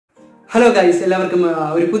Hello guys, എല്ലാവർക്കും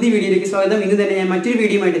ഒരു പുതിയ വീഡിയോയിലേക്ക് സ്വാഗതം. ഇന്ന് തന്നെ ഞാൻ മറ്റൊരു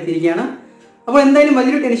വീഡിയോയുമായിട്ട് എത്തിയിരിക്കുകയാണ്. അപ്പോൾ എന്തായാലും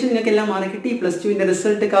വലിയൊരു ടെൻഷൻ നിങ്ങൾക്കെല്ലാം മാറി കിട്ടി. +2ന്റെ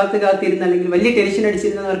റിസൾട്ട് കാത്തിരുന്ന അല്ലെങ്കിൽ വലിയ ടെൻഷൻ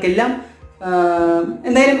അടിച്ചിരുന്നവർക്കെല്ലാം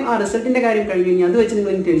എന്തായാലും ആ റിസൾട്ടിന്റെ കാര്യം കഴിഞ്ഞു. ഇനി അത് വെച്ച്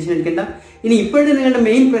നിങ്ങൾ ടെൻഷൻ അടിക്കണ്ട. ഇനി ഇപ്പോഴത്തെ നിങ്ങളുടെ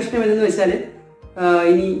മെയിൻ പ്രശ്നം എന്തെന്ന് വെച്ചാൽ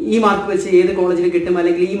ഇനി ഈ മാർക്ക് വെച്ച് ഏത് കോളേജിൽ കിട്ടും,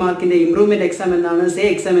 അല്ലെങ്കിൽ ഈ മാർക്കിന്റെ ഇംപ്രൂവ്മെന്റ് എക്സാം എന്നാണ്, സേ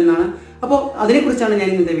എക്സാം എന്നാണ്. അപ്പോൾ അതിനെക്കുറിച്ചാണ്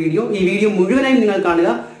ഞാൻ ഇന്നത്തെ വീഡിയോ. ഈ വീഡിയോ മുഴുവനായും നിങ്ങൾ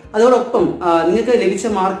കാണുക. അതോടൊപ്പം നിങ്ങൾക്ക് ലഭിച്ച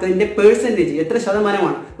മാർക്കിന്റെ പെർസെൻറ്റേജ് എത്ര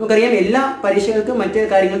ശതമാനമാണ്. നമുക്കറിയാം എല്ലാ പരീക്ഷകൾക്കും മറ്റ്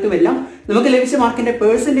കാര്യങ്ങൾക്കും എല്ലാം നമുക്ക് ലഭിച്ച മാർക്കിന്റെ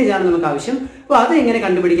പെർസെൻറ്റേജ് ആണ് നമുക്ക് ആവശ്യം. അപ്പോൾ അത് എങ്ങനെ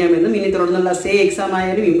കണ്ടുപിടിക്കാമെന്നും ഇനി തുടർന്നുള്ള സേ എക്സാം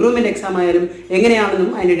ആയാലും ഇംപ്രൂവ്മെന്റ് എക്സാം ആയാലും എങ്ങനെയാണെന്നും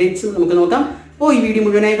അതിന്റെ ഡേറ്റ്സും നമുക്ക് നോക്കാം. അപ്പോൾ ഈ വീഡിയോ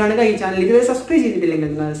മുഴുവനായി കാണുക. ഈ ചാനൽ ഇതുവരെ സബ്സ്ക്രൈബ് ചെയ്തിട്ടില്ലെങ്കിൽ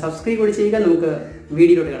നിങ്ങൾ സബ്സ്ക്രൈബ് കൂടി ചെയ്യുക. നമുക്ക്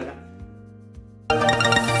വീഡിയോയിലോട്ട് കിടക്കാം.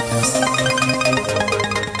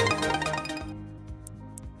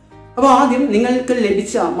 അപ്പോൾ ആദ്യം നിങ്ങൾക്ക്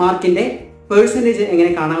ലഭിച്ച മാർക്കിന്റെ പെർസെൻറ്റേജ് എങ്ങനെ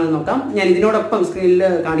കാണാമെന്ന് നോക്കാം. ഞാൻ ഇതിനോടൊപ്പം സ്ക്രീനിൽ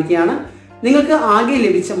കാണിക്കുകയാണ്. നിങ്ങൾക്ക് ആകെ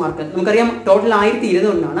ലഭിച്ച മാർക്ക് നമുക്കറിയാം ടോട്ടൽ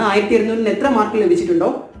 1200 ആണ്. 1200 എത്ര മാർക്ക് ലഭിച്ചിട്ടുണ്ടോ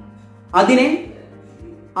അതിനെ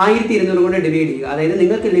 1200 കൊണ്ട് ഡിവൈഡ് ചെയ്യുക. അതായത്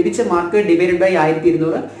നിങ്ങൾക്ക് ലഭിച്ച മാർക്ക് ഡിവൈഡഡ് ബൈ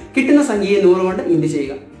 1200, കിട്ടുന്ന സംഖ്യയെ 100 കൊണ്ട് ഇൻറ്റു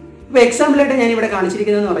ചെയ്യുക. ഇപ്പോൾ എക്സാമ്പിളായിട്ട് ഞാൻ ഇവിടെ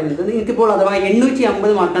കാണിച്ചിരിക്കുന്നതെന്ന് പറയുന്നത് നിങ്ങൾക്കിപ്പോൾ അഥവാ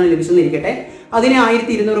 850 മാർക്കാണ് ലഭിച്ചെന്നിരിക്കട്ടെ. അതിനെ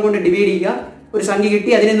 1200 കൊണ്ട് ഡിവൈഡ് ചെയ്യുക. ഒരു സംഖ്യ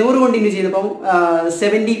കിട്ടി, അതിനെ 100 കൊണ്ട് ഇൻറ്റു ചെയ്തപ്പോൾ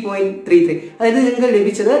 70.33, അതായത് നിങ്ങൾക്ക്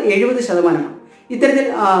ലഭിച്ചത് 70%. ഇത്തരത്തിൽ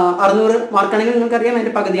 600 മാർക്കാണെങ്കിൽ നിങ്ങൾക്കറിയാം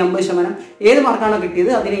അതിന്റെ പകുതി 50%. ഏത് മാർക്കാണോ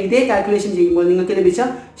കിട്ടിയത് അതിനെ ഇതേ കാൽക്കുലേഷൻ ചെയ്യുമ്പോൾ നിങ്ങൾക്ക് ലഭിച്ച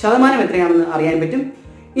ശതമാനം എത്രയാണെന്ന് അറിയാൻ പറ്റും.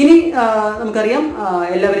 ഇനി നമുക്കറിയാം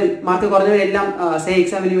എല്ലാവരും മാർക്ക് കുറഞ്ഞവരെല്ലാം സേ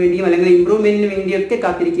എക്സാമിന് വേണ്ടിയും അല്ലെങ്കിൽ ഇംപ്രൂവ്മെന്റിന് വേണ്ടിയൊക്കെ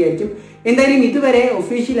കാത്തിരിക്കുകയായിരിക്കും. എന്തായാലും ഇതുവരെ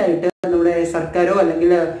ഒഫീഷ്യലായിട്ട് നമ്മുടെ സർക്കാരോ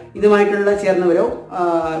അല്ലെങ്കിൽ ഇതുമായിട്ടുള്ള ചേർന്നവരോ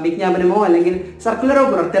വിജ്ഞാപനമോ അല്ലെങ്കിൽ സർക്കുലറോ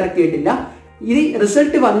പുറത്തിറക്കിയിട്ടില്ല. ഈ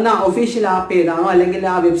റിസൾട്ട് വന്ന ഒഫീഷ്യൽ ആപ്പ് ഏതാണോ അല്ലെങ്കിൽ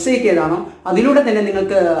ആ വെബ്സൈറ്റ് ഏതാണോ അതിലൂടെ തന്നെ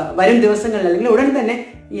നിങ്ങൾക്ക് വരും ദിവസങ്ങളിൽ അല്ലെങ്കിൽ ഉടൻ തന്നെ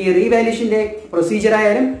ഈ റീവാലുവേഷന്റെ പ്രൊസീജിയർ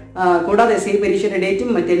ആയാലും കൂടാതെ സേ പരീക്ഷയുടെ ഡേറ്റും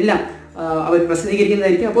മറ്റെല്ലാം അവർ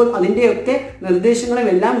പ്രസിദ്ധീകരിക്കുന്നതായിരിക്കും. അപ്പോൾ അതിൻ്റെയൊക്കെ നിർദ്ദേശങ്ങളും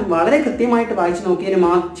എല്ലാം വളരെ കൃത്യമായിട്ട് വായിച്ചു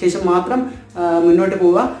നോക്കിയതിന് ശേഷം മാത്രം മുന്നോട്ട്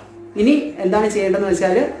പോവുക. ഇനി എന്താണ് ചെയ്യേണ്ടതെന്ന്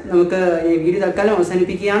വെച്ചാൽ നമുക്ക് ഈ വീഡിയോ തൽക്കാലം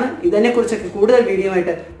അവസാനിപ്പിക്കുകയാണ്. ഇതിനെക്കുറിച്ചൊക്കെ കൂടുതൽ വീഡിയോ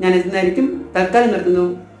ആയിട്ട് ഞാൻ എത്തുന്നതായിരിക്കും. തൽക്കാലം നിർത്തുന്നു.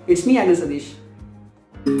 It's me Satheesh.